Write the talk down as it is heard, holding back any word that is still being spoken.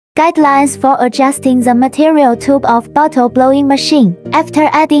Guidelines for adjusting the material tube of bottle blowing machine. After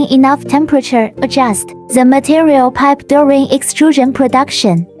adding enough temperature, adjust the material pipe during extrusion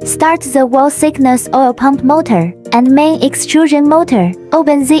production. Start the wall thickness oil pump motor and main extrusion motor.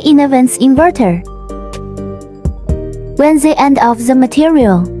 Open the inervance inverter. When the end of the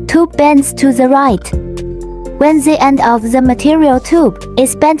material tube bends to the right. When the end of the material tube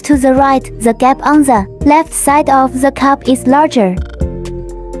is bent to the right, the gap on the left side of the cup is larger.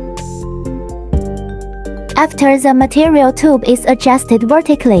 After the material tube is adjusted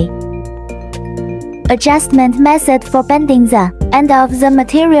vertically. Adjustment method for bending the end of the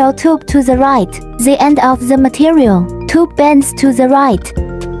material tube to the right. The end of the material tube bends to the right.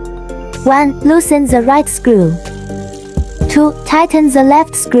 1. Loosen the right screw. 2. Tighten the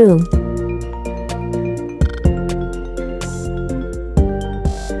left screw.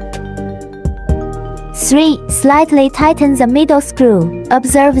 3. Slightly tighten the middle screw.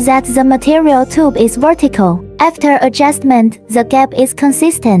 Observe that the material tube is vertical. After adjustment, the gap is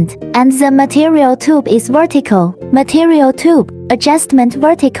consistent, and the material tube is vertical. Material tube adjustment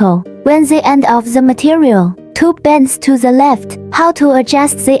vertical. When the end of the material tube bends to the left. How to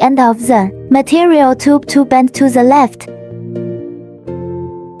adjust the end of the material tube to bend to the left?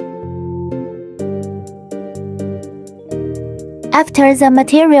 After the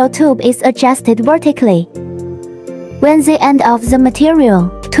material tube is adjusted vertically. When the end of the material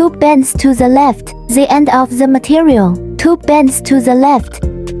tube bends to the left, the end of the material tube bends to the left.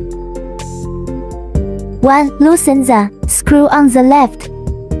 1. Loosen the screw on the left.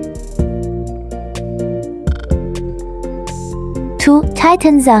 2.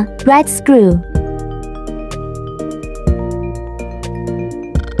 Tighten the right screw.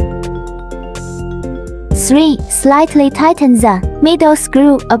 3. Slightly tighten the middle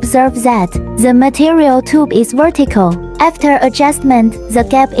screw. Observe that the material tube is vertical. After adjustment, the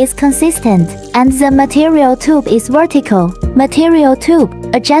gap is consistent, and the material tube is vertical. Material tube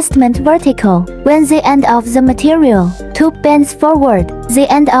adjustment vertical. When the end of the material tube bends forward, the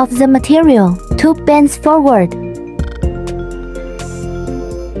end of the material tube bends forward.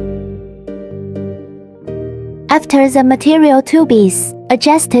 After the material tube is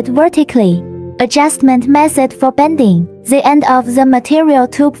adjusted vertically. Adjustment method for bending the end of the material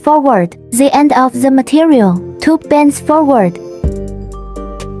tube forward. The end of the material tube bends forward.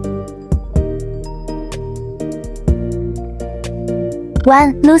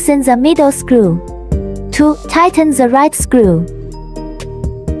 1. Loosen the middle screw. 2. Tighten the right screw.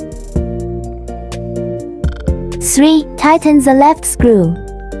 3. Tighten the left screw.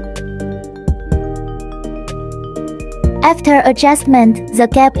 After adjustment, the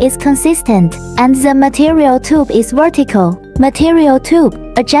gap is consistent, and the material tube is vertical. Material tube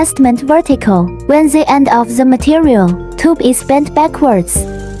adjustment vertical. When the end of the material tube is bent backwards.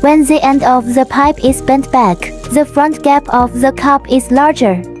 When the end of the pipe is bent back, the front gap of the cup is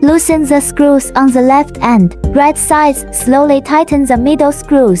larger. Loosen the screws on the left and right sides. Slowly tighten the middle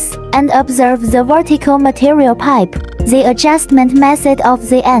screws, and observe the vertical material pipe. The adjustment method of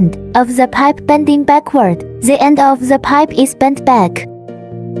the end of the pipe bending backward. The end of the pipe is bent back.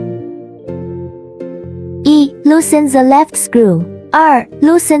 E. Loosen the left screw. R.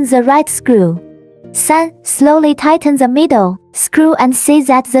 Loosen the right screw. 3. Slowly tighten the middle screw and see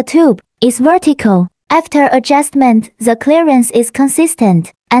that the tube is vertical. After adjustment, the clearance is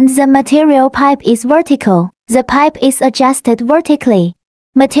consistent, and the material pipe is vertical. The pipe is adjusted vertically.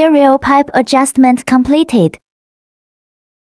 Material pipe adjustment completed.